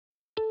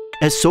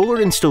As solar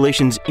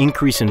installations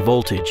increase in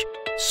voltage,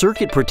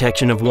 circuit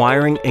protection of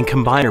wiring and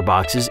combiner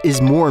boxes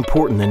is more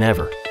important than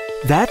ever.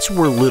 That's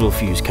where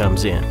Littelfuse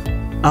comes in.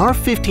 Our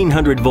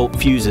 1500-volt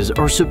fuses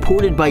are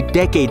supported by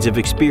decades of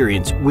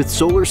experience with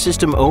solar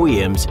system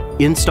OEMs,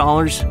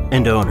 installers,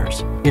 and owners.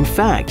 In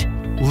fact,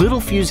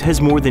 Littelfuse has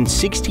more than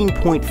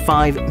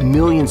 16.5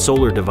 million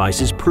solar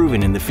devices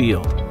proven in the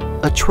field.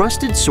 A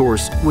trusted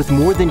source with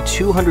more than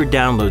 200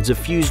 downloads of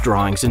fuse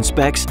drawings and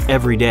specs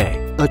every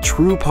day. A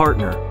true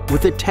partner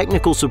with a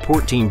technical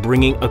support team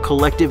bringing a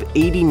collective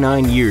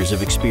 89 years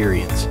of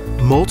experience.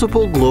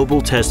 Multiple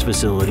global test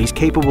facilities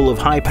capable of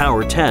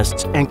high-power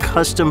tests and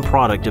custom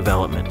product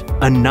development.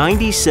 A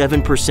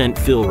 97%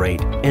 fill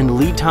rate and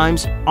lead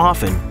times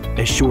often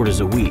as short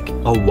as a week.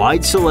 A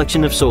wide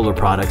selection of solar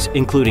products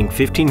including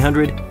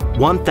 1500,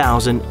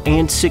 1000,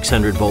 and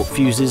 600-volt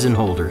fuses and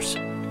holders.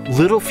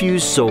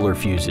 Littelfuse Solar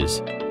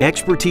Fuses.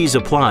 Expertise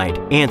applied,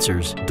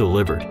 answers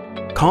delivered.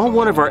 Call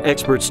one of our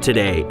experts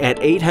today at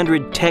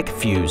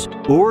 800-TECH-FUSE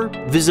or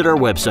visit our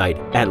website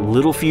at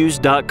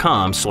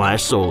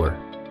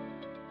littelfuse.com/solar.